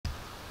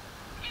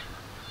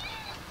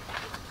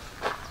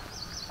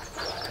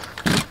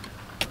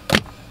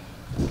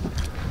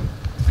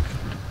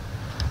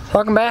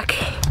Welcome back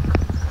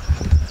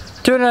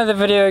to another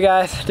video,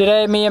 guys.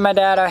 Today me and my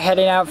dad are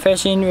heading out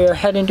fishing. We're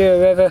heading to a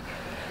river.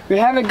 We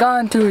haven't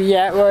gone to it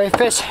yet. We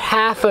fished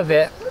half of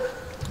it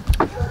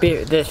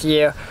this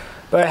year,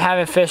 but I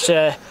haven't fished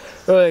a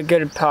really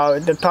good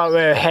part, the part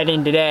we're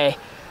heading today.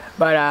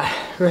 But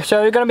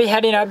so we're gonna be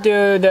heading up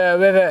to the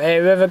river, a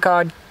river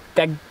called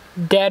the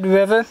Dead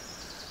River,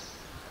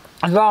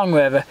 a long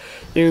river.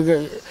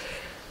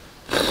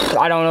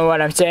 I don't know what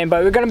I'm saying,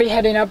 but we're gonna be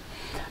heading up.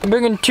 I'm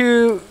bringing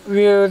 2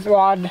 reels,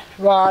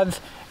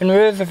 rods and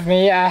reels with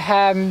me. I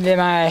have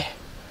my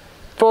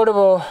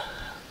foldable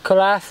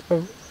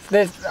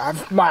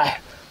my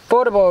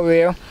foldable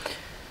reel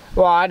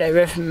rod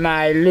with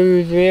my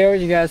loose reel.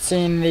 You guys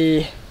seen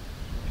the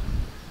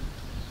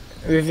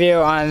review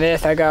on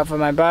this I got for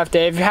my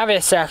birthday. If you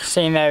haven't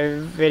seen that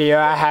video,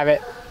 I have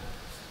it.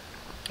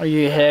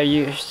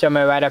 You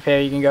somewhere right up here.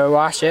 You can go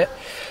watch it.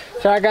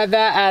 So I got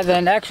that as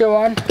an extra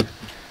one.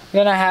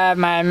 Then I have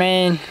my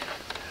main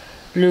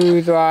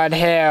loose rod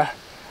here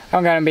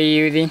I'm gonna be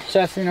using.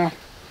 Just, you know,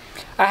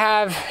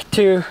 I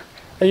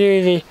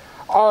usually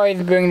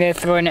always bring this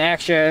for an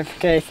extra in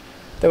case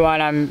the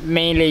one I'm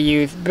mainly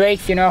use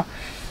breaks, you know.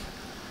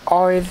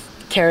 Always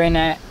carrying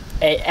a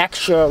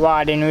extra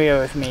rod and reel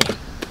with me.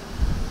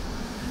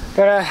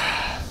 But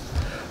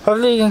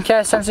hopefully you can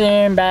catch something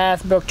in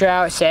bass, brook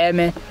trout,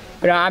 salmon.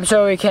 You know, I'm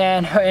sure we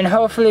can, and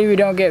hopefully we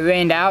don't get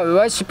rained out.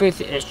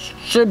 It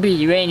should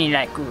be raining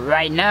like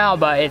right now,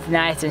 but it's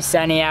nice and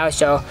sunny out,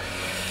 so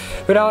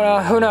we don't know.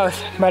 Who knows?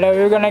 But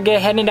we're gonna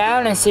get heading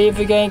down and see if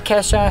we can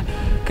catch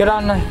get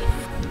on the.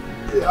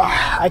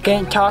 I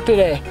can't talk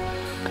today.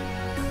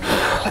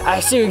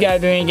 I see you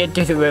guys when you get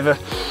to the river.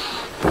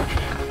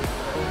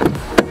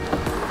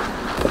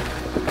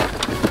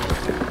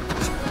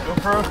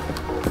 GoPro.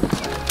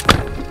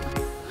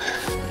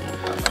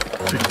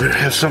 We better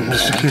have something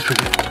just in case we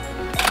get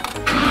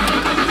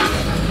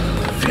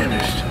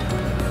finished.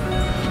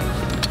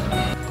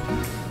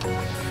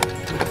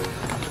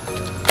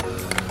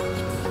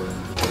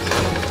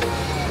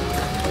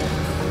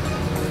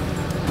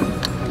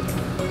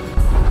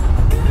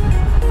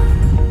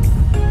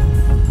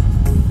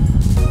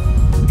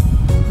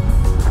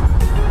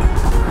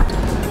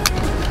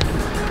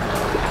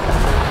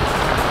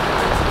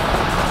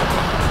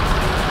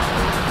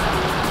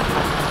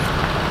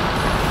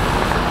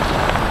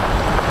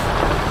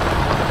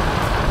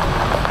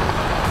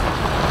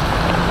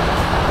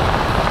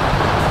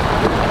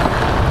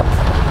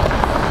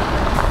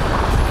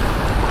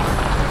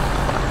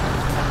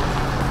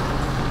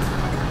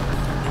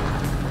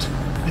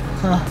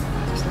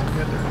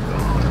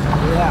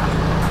 Yeah,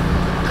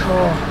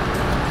 cool.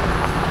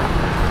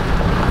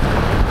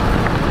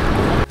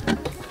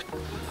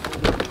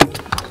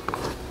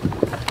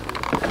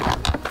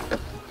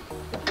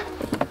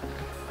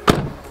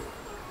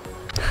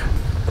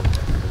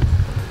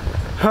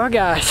 Oh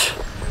guys,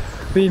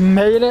 we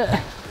made it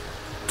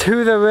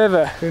to the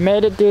river. We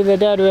made it to the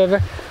Dead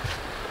River.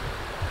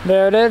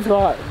 There it is.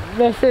 Well,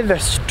 this is a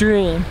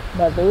stream,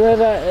 but the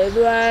river is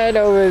right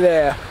over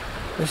there.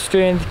 The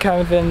stream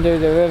comes into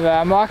the river.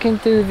 I'm walking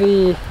through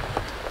the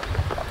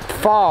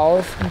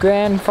falls,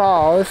 Grand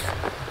Falls.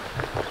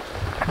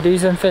 Do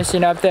some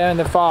fishing up there in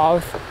the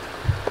falls.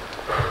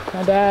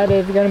 My dad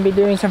is going to be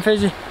doing some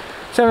fishing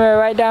somewhere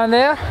right down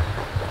there.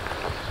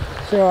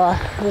 So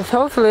just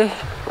hopefully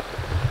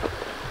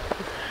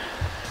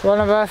one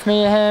of us,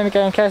 me and him,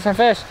 can catch some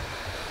fish.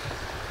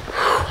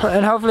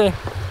 And hopefully,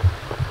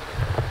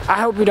 I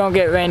hope we don't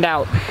get rained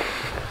out.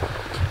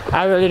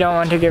 I really don't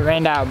want to get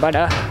rained out, but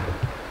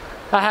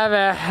I have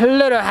a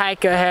little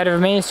hike ahead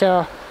of me,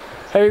 so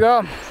here we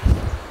go.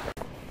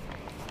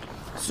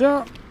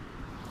 So,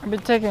 I've been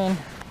taking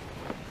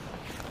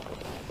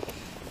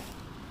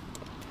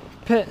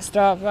pit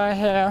stop right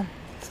here.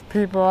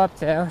 People up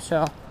there,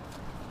 so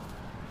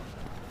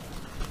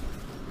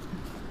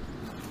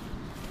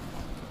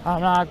I'm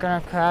not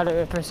gonna crowd it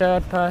with a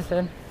third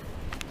person.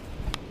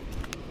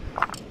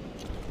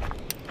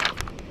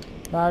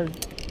 But I'll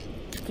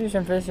do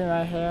some fishing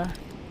right here.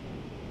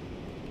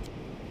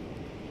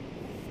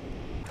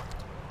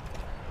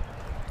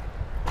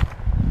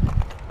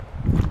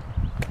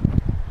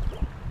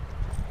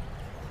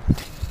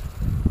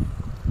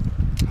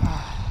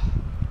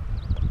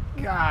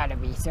 Gotta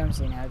be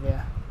something out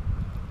there.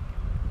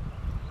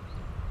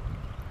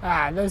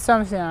 There's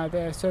something out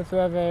there, so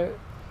whoever.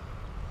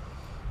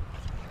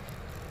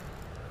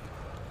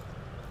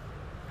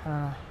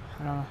 I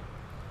don't know.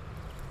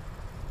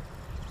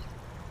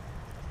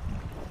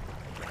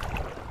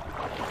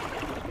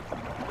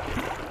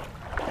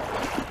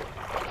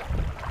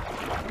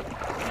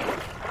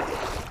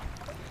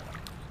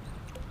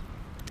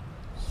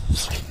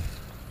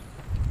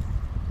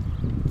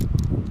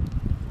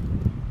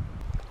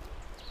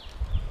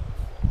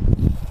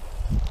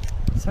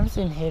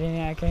 Something hitting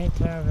it, I can't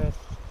tell if it's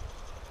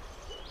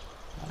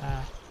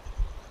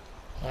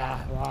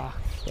yeah, rocks,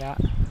 yeah.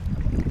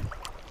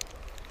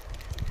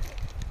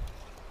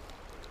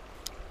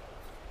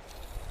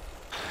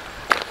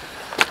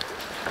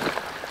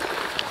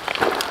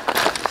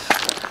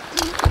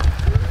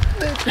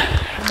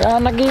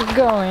 Gonna keep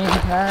going,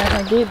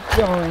 gonna keep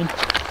going.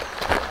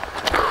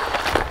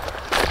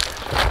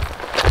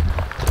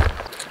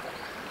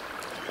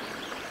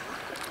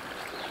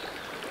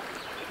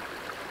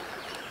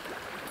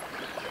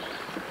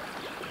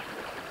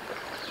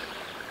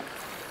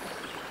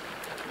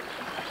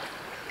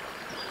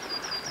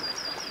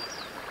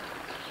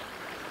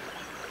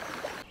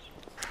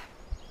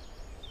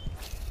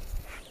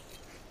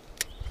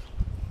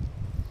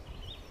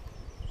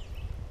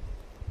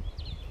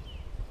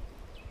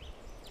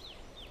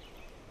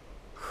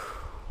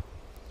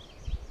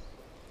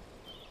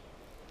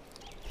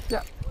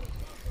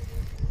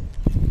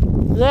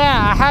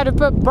 Yeah, I had to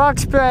put bug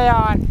spray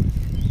on.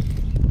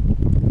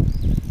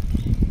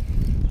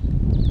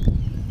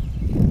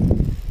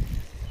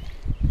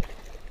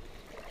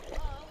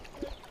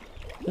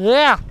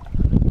 Yeah.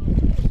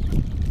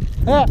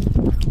 Yeah.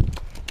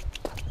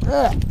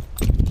 Yeah.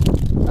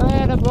 I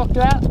had a brook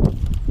trout.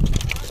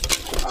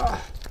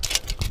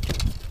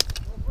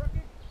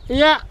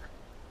 Yeah.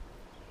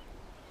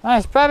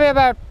 Nice, probably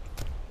about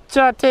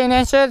 13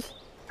 inches.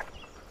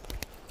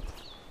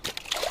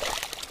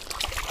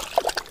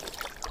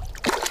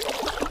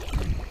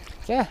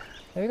 Yeah,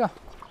 there you go.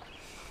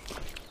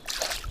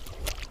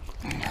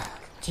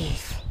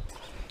 Jeez.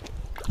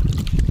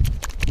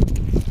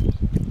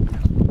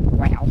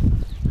 Wow.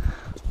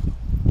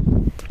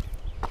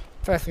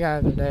 First guy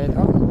of the day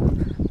though.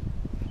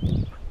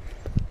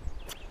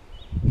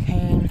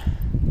 Came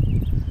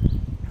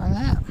on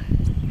that.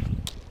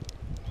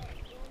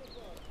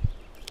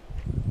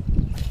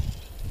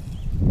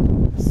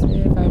 Let's see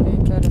if I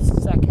can get a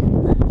second.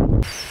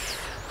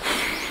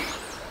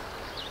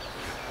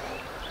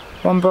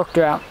 One brook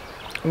trout.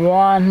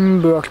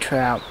 One brook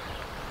trout.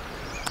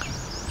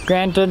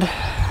 Granted,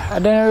 I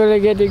didn't really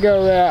get to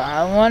go there.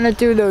 I wanted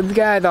to, those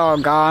guys all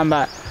gone,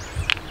 but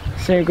I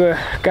think we're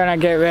gonna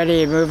get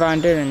ready and move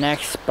on to the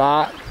next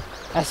spot.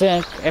 I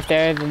think, if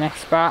there is the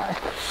next spot.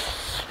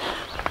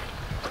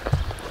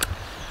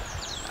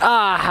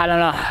 I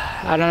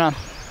don't know.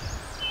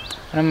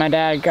 And my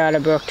dad got a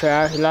brook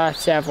trout. He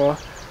lost several.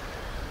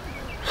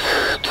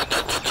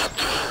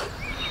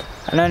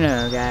 I don't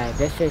know, guys.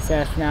 This is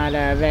just not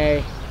a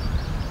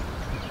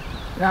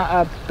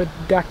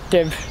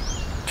productive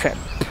trip.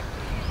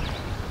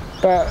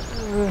 But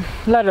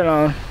let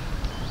alone,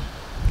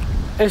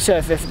 it's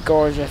just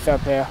gorgeous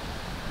up here.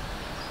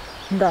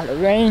 Got a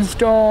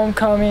rainstorm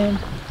coming.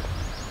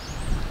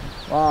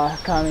 Well,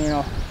 got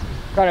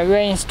a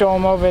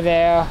rainstorm over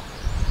there.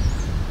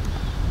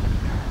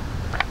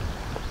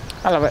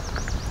 I love it.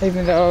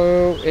 Even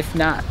though it's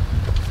not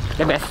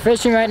the best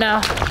fishing right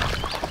now,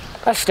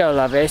 I still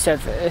love it.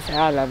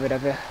 I love it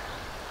up here.